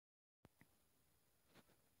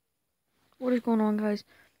What is going on, guys?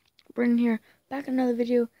 Brendan here, back in another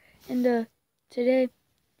video. And today,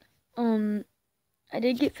 I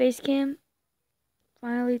did get Facecam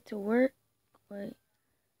finally to work. To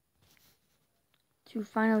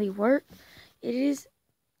finally work. It is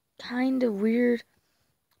kind of weird.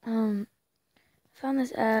 I found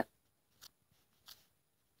this app.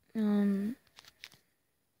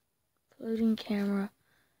 Floating camera.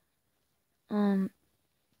 I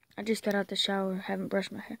just got out the shower, haven't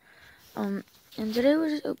brushed my hair. And today we're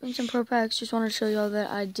just opening some Pro Packs. Just wanted to show y'all that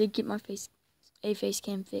I did get my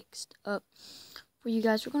Facecam fixed up for you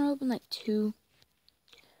guys. We're gonna open like 2.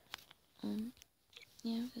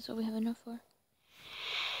 Yeah, that's all we have enough for.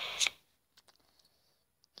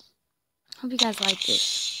 Hope you guys like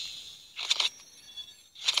this.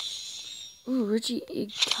 Ooh, Richie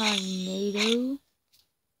Incognito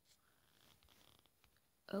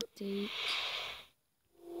update.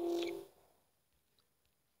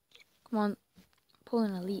 Come on,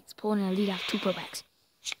 pulling elites. Pulling an elite out 2 Pro Packs.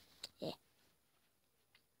 Yeah.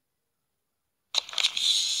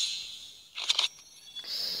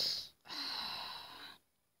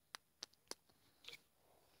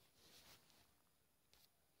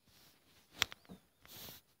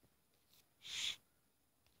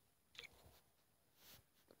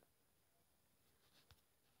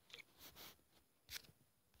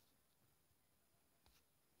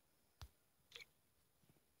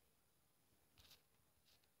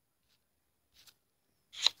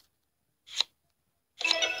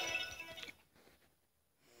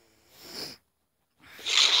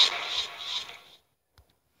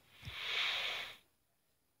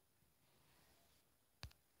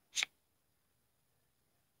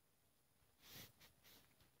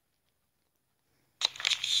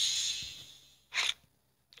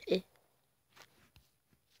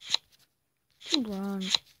 Run.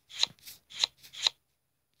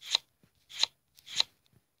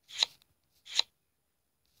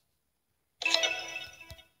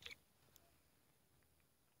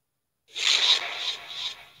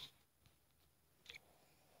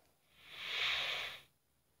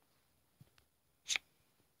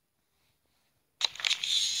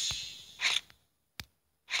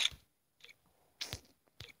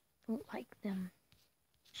 Don't like them.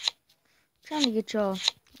 Trying to get y'all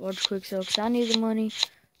large quick sale because I need the money.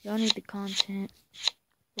 Y'all need the content.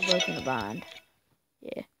 We're both in a bind.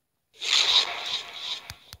 Yeah.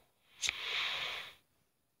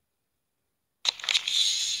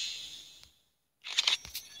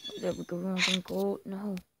 There we go. Wrong gold.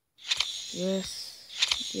 No.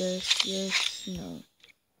 Yes. Yes. Yes. No.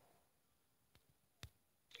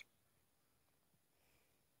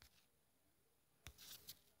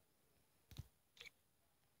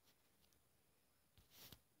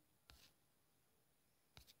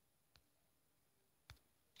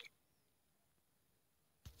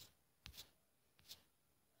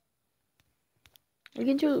 We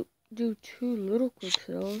can do 2 little quick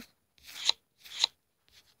sales.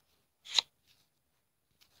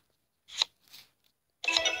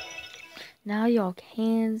 Now y'all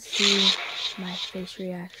can see my face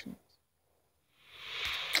reactions.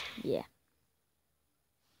 Yeah.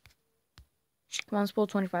 Come on, let's pull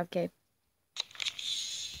 25K.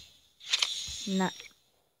 Not.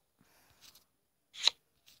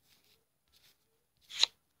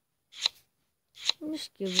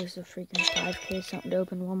 Just give this a freaking 5K, something to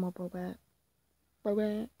open one more Pro Pack. Pro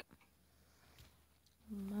Pack.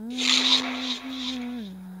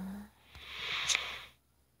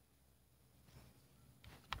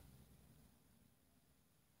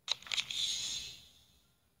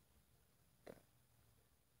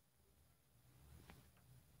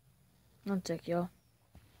 One sec, y'all.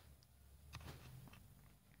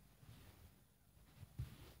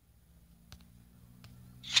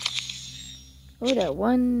 Oh, that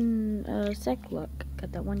one sec luck.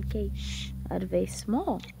 Got that 1K out of a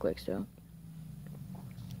small quick sale.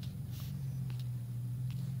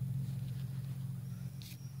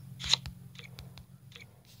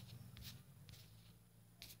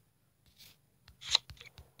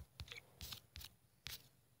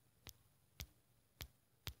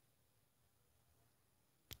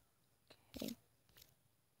 Okay.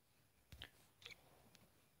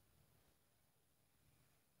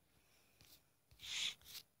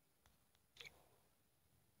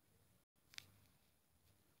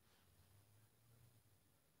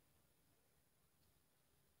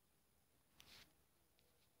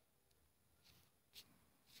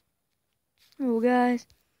 Well, guys,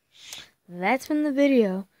 that's been the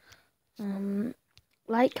video.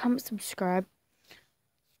 Like, comment, subscribe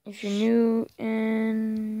if you're new,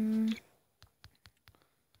 and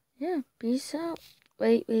yeah, peace out.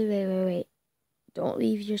 Wait. Don't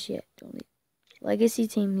leave just yet. Don't leave. Legacy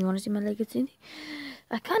team. You want to see my legacy team?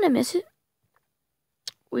 I kind of miss it.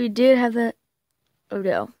 We did have that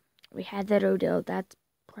Odell. We had that Odell. That's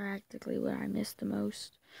practically what I miss the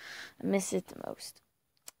most. I miss it the most.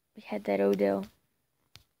 We had that Odell.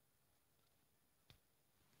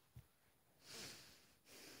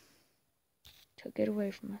 Took it away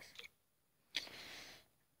from us.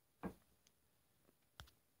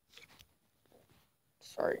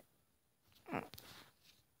 Sorry.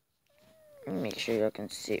 Make sure y'all can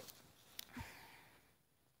see.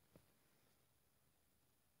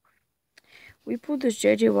 We pulled this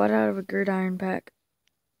JJ Watt out of a gridiron pack.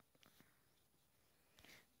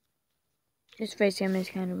 This Facecam is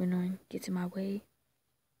kind of annoying. Gets in my way.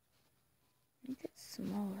 Make it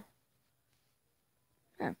smaller.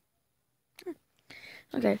 Oh.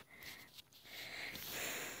 Okay.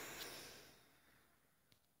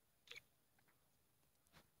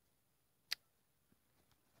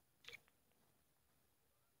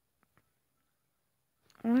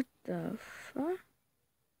 What the fuck?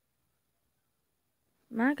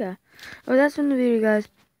 My God. Oh, that's from the video, guys.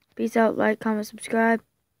 Peace out. Like, comment, subscribe.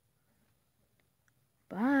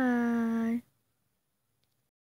 Bye.